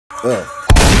I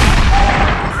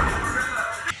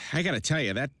gotta tell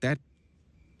you, that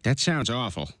sounds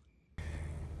awful.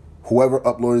 Whoever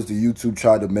uploaded to YouTube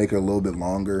tried to make it a little bit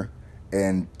longer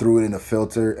and threw it in a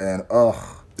filter, and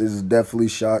this is definitely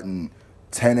shot in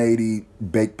 1080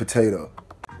 baked potato.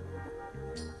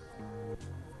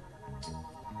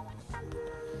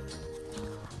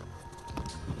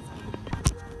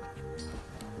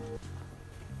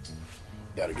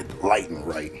 Gotta get the lighting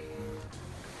right.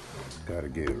 Gotta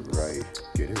get it right.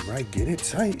 Get it right, get it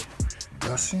tight.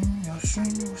 Y'all see me? Y'all see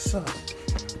me? What's up?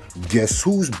 Guess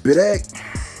who's back?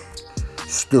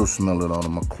 Still smell it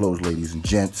on my clothes, ladies and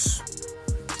gents.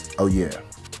 Oh yeah.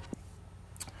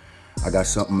 I got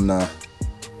something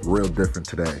real different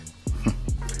today.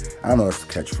 I know that's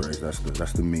the catchphrase. That's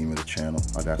the meme of the channel.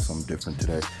 I got something different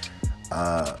today.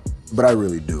 But I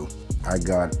really do. I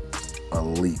got a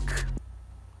leak.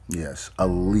 Yes, a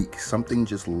leak. Something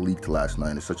just leaked last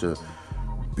night. It's such a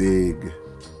big,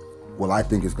 well, I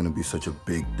think it's going to be such a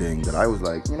big thing that I was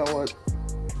like, you know what?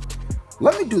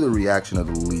 Let me do the reaction of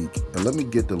the leak, and let me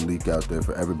get the leak out there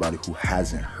for everybody who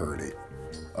hasn't heard it.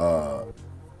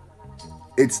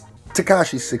 It's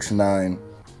Tekashi 6ix9ine,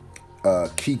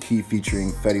 Keke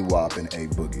featuring Fetty Wap and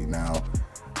Aboogie. Now,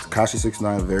 Tekashi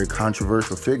 6ix9ine, a very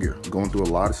controversial figure, going through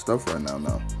a lot of stuff right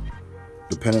now.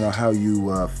 Depending on how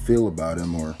you feel about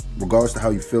him, or regardless to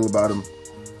how you feel about him,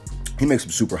 he makes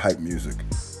some super hype music.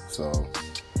 So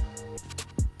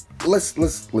let's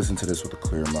listen to this with a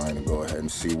clear mind and go ahead and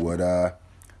see what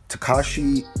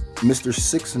Tekashi, Mr.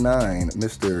 6ix9ine,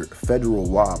 Mr. Federal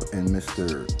Wap, and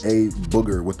Mr. A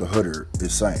Booger with the Hooder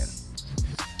is saying.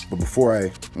 But before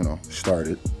I, start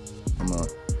it, I'm gonna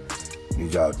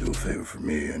need y'all to do a favor for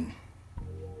me, and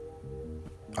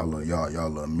I love y'all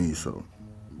love me, so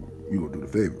you gonna do the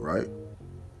favor, right?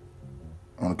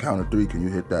 On the count of 3, can you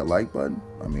hit that like button?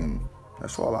 I mean,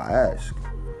 that's all I ask.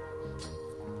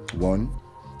 1,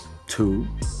 2,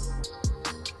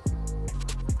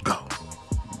 go.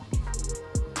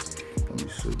 Let me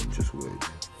sit and just wait.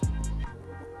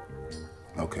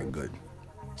 Okay, good.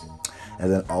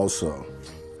 And then also,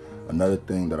 another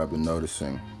thing that I've been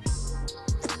noticing,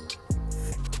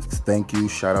 thank you,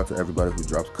 shout out to everybody who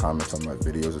drops comments on my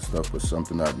videos and stuff, but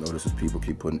something that I've noticed is people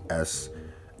keep putting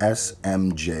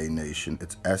SMJ Nation.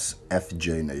 It's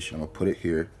SFJ Nation. I'm gonna put it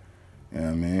here, you know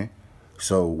what I mean?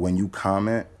 So when you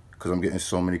comment, because I'm getting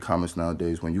so many comments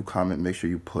nowadays, when you comment, make sure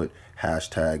you put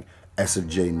hashtag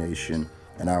SFJ Nation,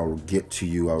 and I will get to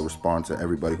you. I'll respond to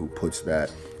everybody who puts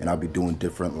that, and I'll be doing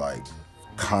different like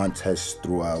contests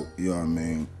throughout, you know what I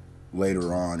mean,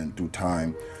 later on and through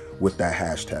time with that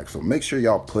hashtag. So make sure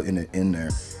y'all putting it in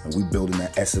there, and we building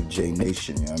that SFJ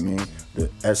Nation, you know what I mean? The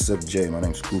SFJ, my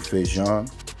name's Screwface Jean,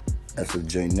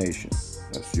 SFJ Nation.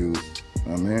 That's you, know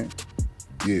what I mean?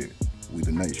 Yeah, we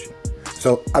the nation.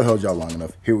 So I've held y'all long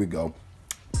enough. Here we go.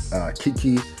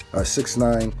 Keke,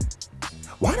 6ix9ine.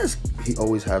 Why does he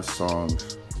always have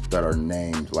songs that are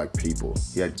named like people?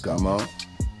 He had Gummo,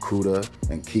 Kuda,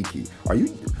 and Keke.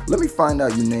 Let me find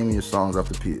out you naming your songs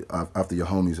after your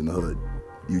homies in the hood.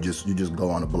 You just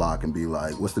go on the block and be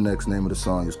like, what's the next name of the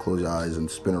song? Just close your eyes and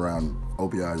spin around,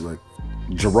 open your eyes like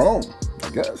Jerome,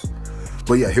 I guess.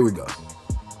 But yeah, here we go.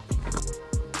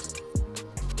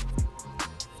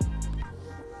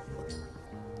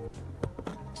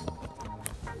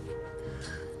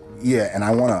 Yeah, and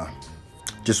I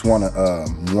just wanna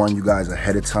warn you guys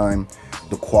ahead of time.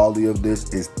 The quality of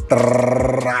this is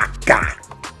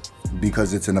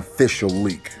because it's an official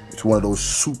leak. It's one of those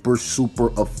super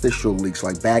official leaks.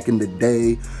 Like back in the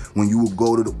day when you would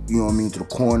go to the, to the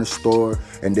corner store,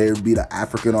 and there'd be the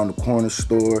African on the corner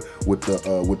store with the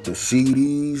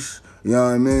CDs, you know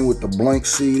what I mean, with the blank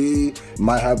CD.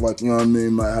 Might have like,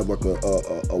 might have like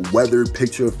a weathered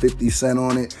picture of 50 Cent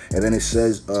on it, and then it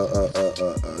says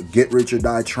Get Rich or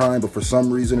Die Trying, but for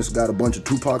some reason it's got a bunch of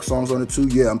Tupac songs on it too.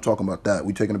 Yeah, I'm talking about that.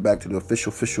 We taking it back to the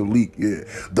official leak. Yeah,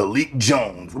 the Leak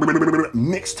Jones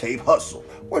mixtape hustle.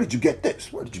 Where did you get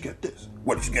this? Where did you get this?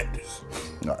 Where did you get this?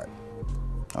 All right,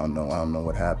 I don't know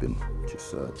what happened.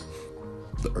 Just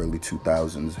the early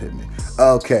 2000s hit me.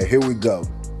 Okay, here we go.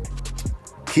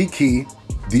 Keke,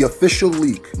 the official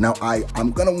leak. Now,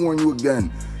 I'm gonna warn you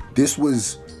again.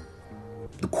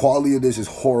 The quality of this is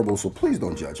horrible, so please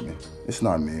don't judge me. It's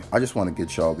not me. I just want to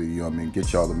get y'all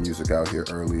get y'all the music out here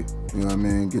early. You know what I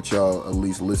mean? Get y'all at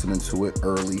least listening to it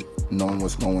early, knowing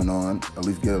what's going on. At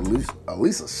least get at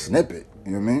least a snippet.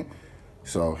 You know what I mean?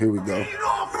 So here we go.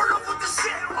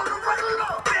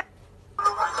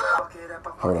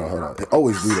 Hold on. They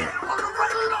always do that.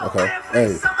 Okay.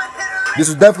 Hey. This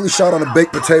is definitely shot on a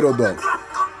baked potato though.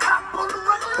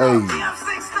 Hey.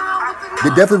 They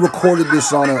definitely recorded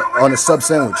this on a sub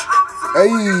sandwich. Hey,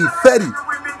 Fetty.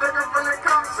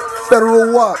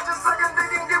 Fetty Wap.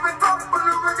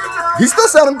 He still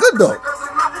sounding good though.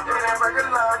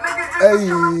 Hey.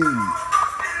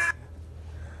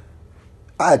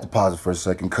 I had to pause it for a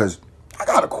second because I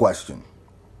got a question.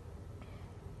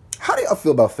 How do y'all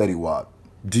feel about Fetty Wap?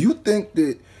 Do you think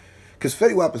that, because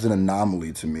Fetty Wap is an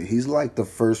anomaly to me. He's like the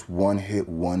first one-hit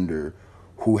wonder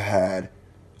who had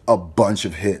a bunch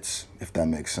of hits, if that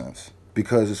makes sense.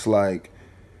 Because it's like,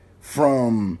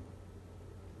 from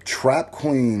Trap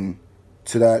Queen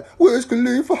to that Wiz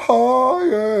Khalifa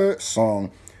Higher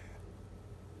song,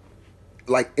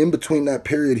 like in between that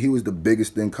period, he was the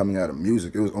biggest thing coming out of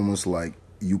music. It was almost like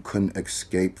you couldn't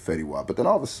escape Fetty Wap. But then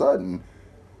all of a sudden,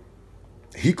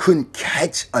 he couldn't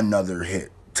catch another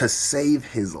hit to save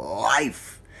his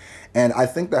life. And I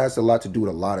think that has a lot to do with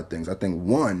a lot of things. I think,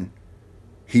 one,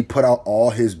 he put out all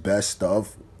his best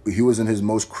stuff. He was in his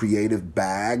most creative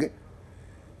bag.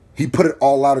 He put it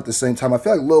all out at the same time. I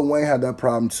feel like Lil Wayne had that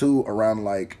problem too around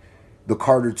like the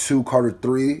Carter 2, Carter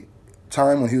 3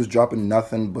 time when he was dropping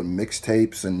nothing but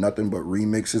mixtapes and nothing but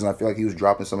remixes. And I feel like he was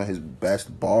dropping some of his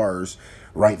best bars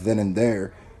right then and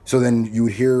there. So then you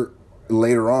would hear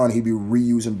later on he'd be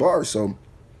reusing bars. So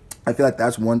I feel like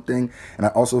that's one thing. And I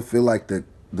also feel like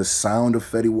the sound of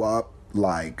Fetty Wap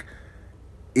like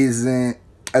isn't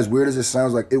as weird as it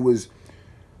sounds. Like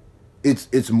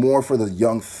it's more for the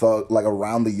young thug, like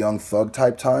around the young thug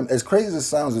type time. As crazy as it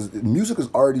sounds, music has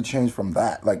already changed from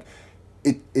that. Like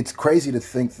it's crazy to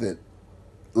think that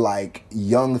like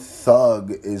Young Thug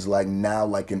is like now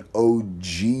like an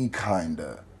OG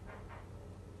kinda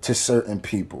to certain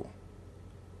people.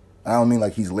 I don't mean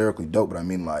like he's lyrically dope, but I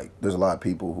mean like there's a lot of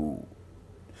people who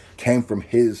came from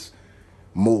his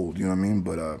mold, you know what I mean?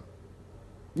 But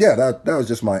yeah, that was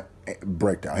just my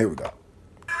breakdown. Here we go.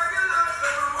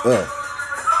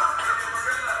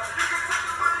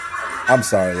 I'm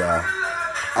sorry, y'all.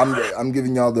 I'm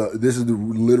giving y'all this is the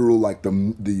literal like the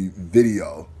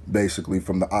video basically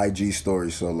from the IG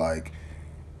story. So like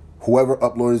whoever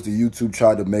uploaded to YouTube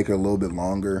tried to make it a little bit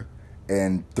longer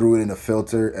and threw it in a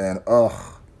filter, and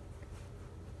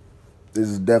this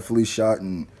is definitely shot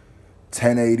in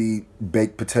 1080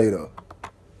 baked potato.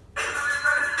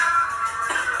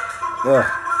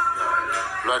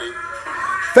 Bloody.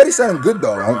 Fetty sounding good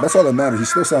though. That's all that matters. He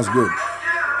still sounds good.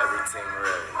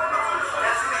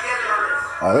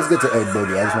 Alright, let's get to A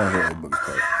Boogie. I just want to hear A Boogie's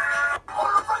part.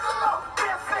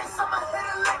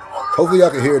 Hopefully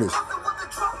y'all can hear this.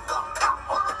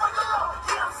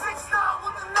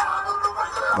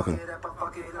 Okay.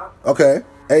 Okay.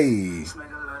 Hey.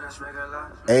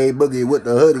 A Boogie with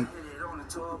the hoodie.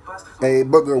 A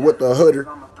Booger with the hoodie.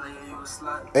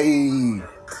 Hey.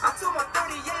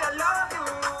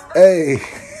 Hey.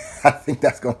 I think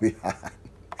that's going to be hot.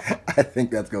 I think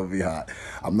that's going to be hot.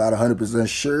 I'm not 100%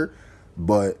 sure,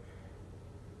 but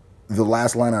the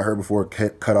last line I heard before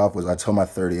it cut off was, "I told my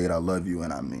 38 I love you,"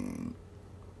 and I mean,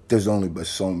 there's only but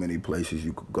so many places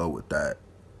you could go with that.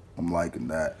 I'm liking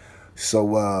that. So,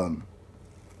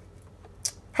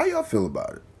 how y'all feel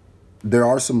about it? There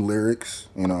are some lyrics,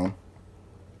 you know,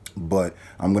 but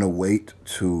I'm going to wait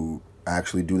to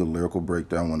actually do the lyrical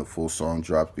breakdown when the full song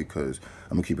drops because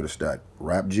I'm going to keep it a stack.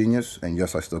 Rap Genius, and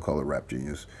yes, I still call it Rap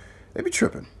Genius, they be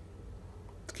tripping.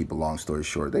 To keep a long story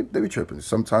short, they be tripping.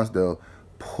 Sometimes they'll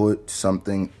put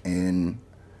something in,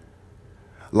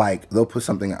 like they'll put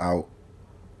something out,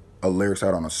 a lyrics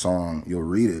out on a song, you'll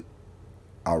read it,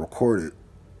 I'll record it,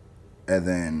 and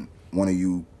then one of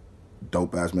you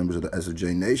dope ass members of the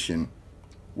SFJ Nation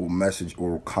will message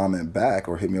or comment back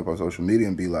or hit me up on social media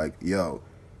and be like, "Yo,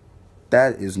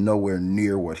 that is nowhere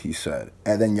near what he said."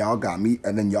 And then y'all got me,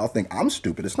 and then y'all think I'm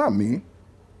stupid. It's not me.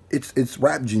 It's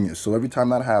Rap Genius. So every time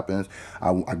that happens,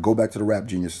 I go back to the Rap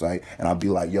Genius site and I'll be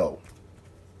like, yo,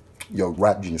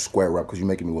 Rap Genius, square up, because you're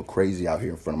making me look crazy out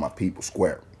here in front of my people,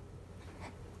 square.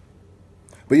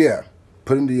 But yeah,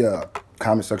 put in the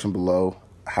comment section below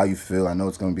how you feel. I know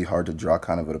it's going to be hard to draw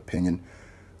kind of an opinion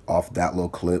off that little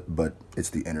clip, but it's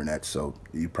the internet, so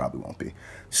you probably won't be.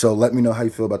 So let me know how you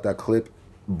feel about that clip.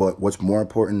 But what's more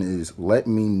important is let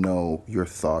me know your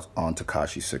thoughts on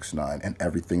Tekashi 6ix9ine and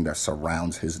everything that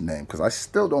surrounds his name, because I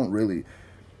still don't really.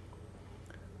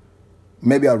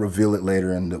 Maybe I'll reveal it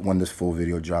later when this full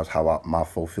video drops, my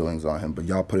full feelings on him. But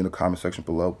y'all put in the comment section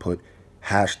below, put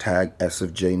hashtag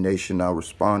SFJ Nation. I'll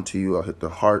respond to you. I'll hit the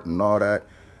heart and all that.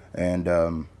 And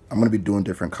I'm going to be doing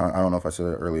different I don't know if I said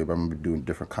it earlier, but I'm going to be doing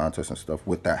different contests and stuff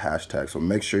with that hashtag. So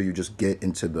make sure you just get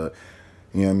into the,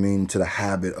 you know what I mean, to the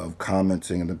habit of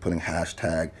commenting and then putting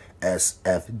hashtag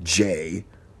SFJ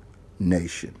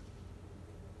Nation.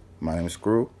 My name is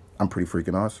Screw. I'm pretty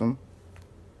freaking awesome.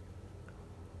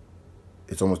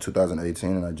 It's almost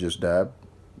 2018 and I just dabbed.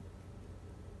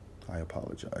 I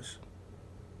apologize.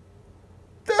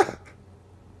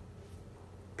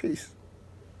 Peace.